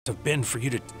have been for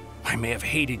you to... I may have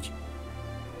hated you.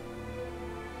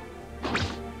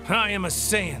 I am a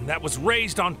Saiyan that was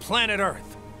raised on planet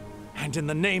Earth, and in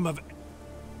the name of...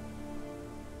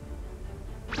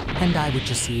 And I would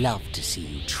just love to see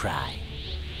you try.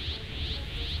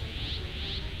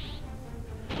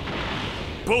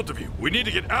 Both of you, we need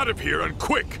to get out of here and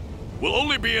quick. We'll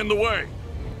only be in the way.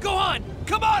 Go on!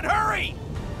 Come on, hurry!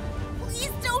 Please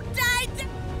don't die!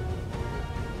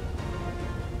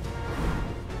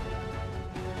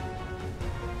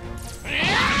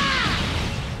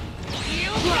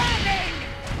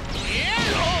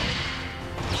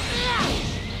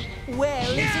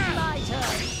 Well, is it my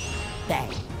turn?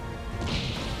 Bang.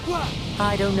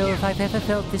 I don't know if I've ever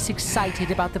felt this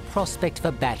excited about the prospect of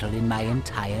a battle in my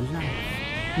entire life.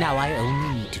 Now I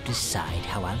only need to decide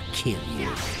how I'll kill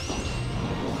you.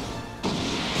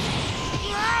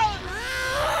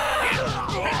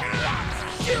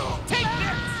 Take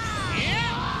this!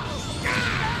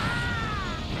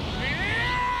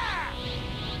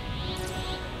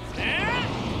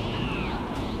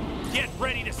 Get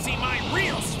ready to see my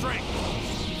real strength!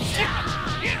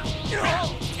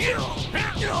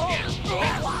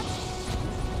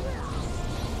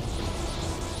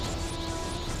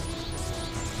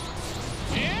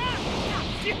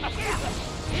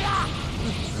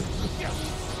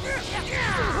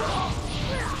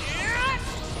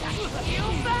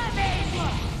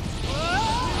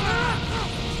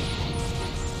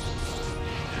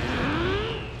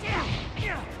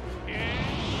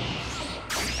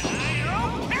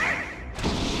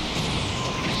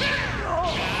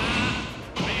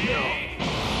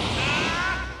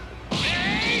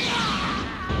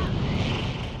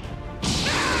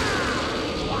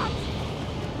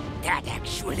 That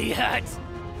actually hurts.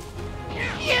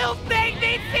 You make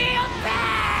me feel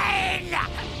pain!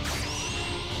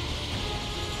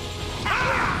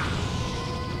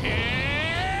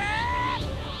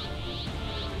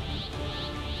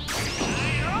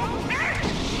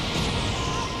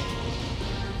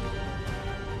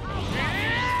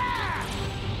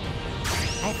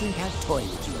 I think I'll toy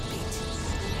with you a bit.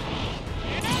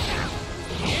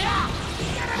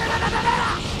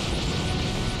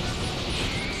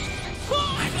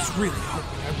 I was really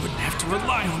hoping I wouldn't have to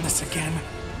rely on this again.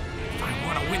 If I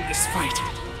want to win this fight,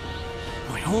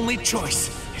 my only choice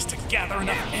is to gather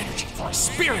enough energy for a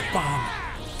spirit bomb.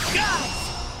 Guys,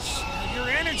 share your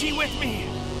energy with me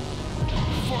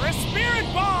for a spirit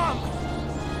bomb!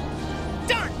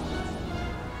 Done!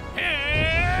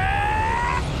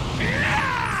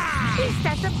 Is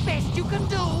that the best you can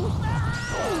do?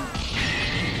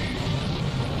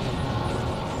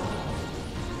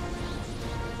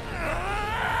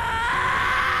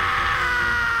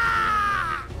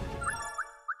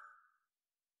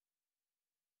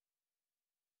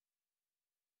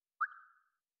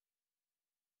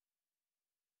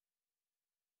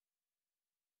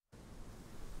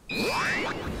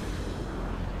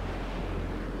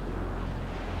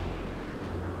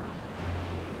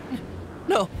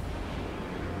 No.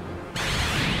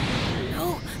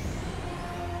 No.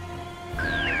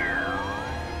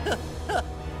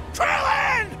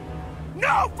 Krillin!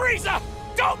 No, Frieza!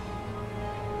 Don't!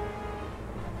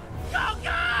 Goku!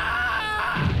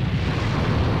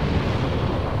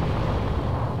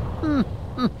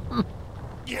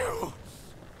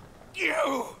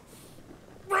 You!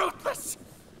 Ruthless!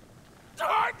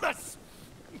 Heartless!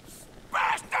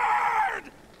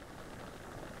 Bastard!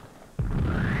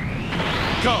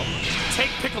 Go! Take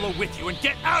Piccolo with you and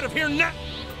get out of here now!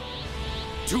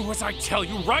 Do as I tell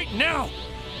you right now!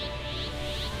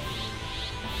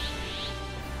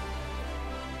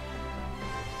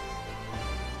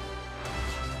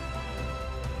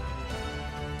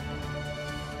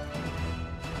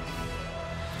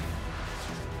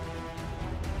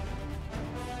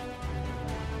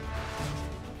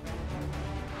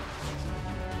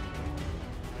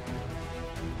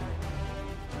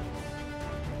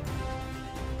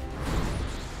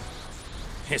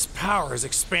 His power is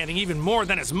expanding even more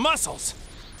than his muscles.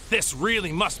 This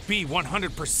really must be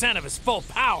 100% of his full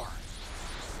power.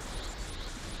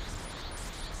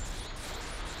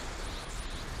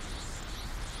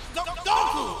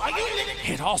 Goku, are you...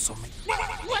 It also means...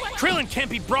 Krillin can't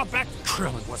be brought back.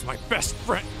 Krillin was my best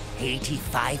friend.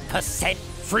 85%?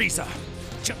 Frieza,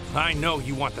 I know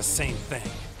you want the same thing.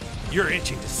 You're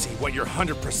itching to see what your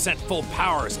 100% full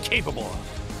power is capable of.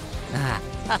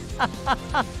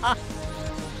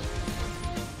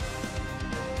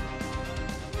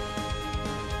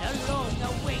 Alone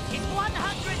awaiting 100%!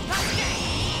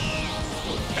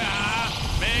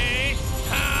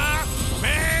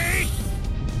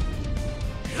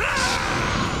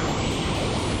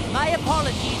 My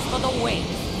apologies, Brace for the win.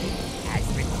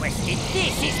 As requested,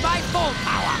 this is my full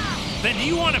power. Then do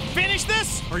you want to finish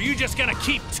this, or are you just gonna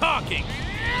keep talking?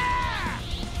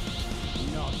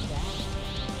 Not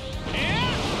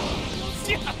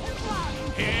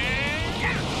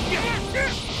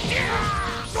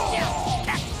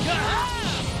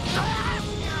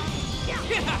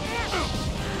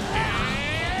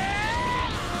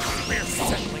We're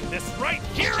settling this right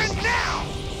here and now!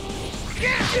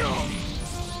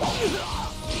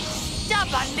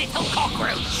 stubborn little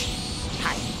cockroach.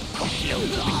 I cut you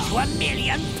into a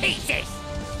million pieces.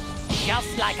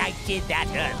 Just like I did that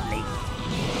earthling.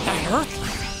 That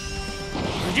Earthling?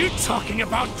 Are you talking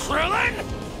about Krillin?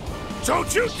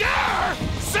 Don't you dare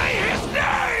say his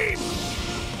name!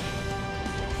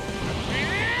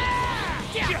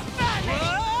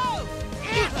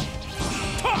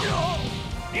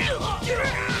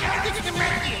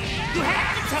 You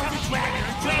have to tell the dragon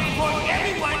to transport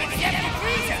everyone except for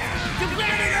Frieza to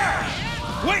planet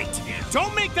Earth! Wait!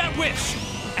 Don't make that wish!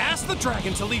 Ask the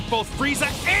dragon to leave both Frieza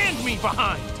and me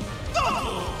behind!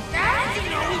 How did you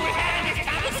know we were having this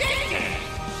conversation?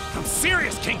 I'm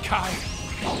serious, King Kai!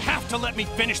 You'll have to let me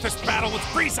finish this battle with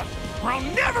Frieza, or I'll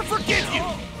never forgive you!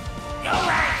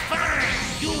 Alright, fine,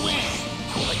 you win.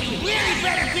 But you really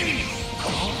better finish it.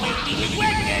 Don't make me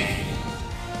regret this.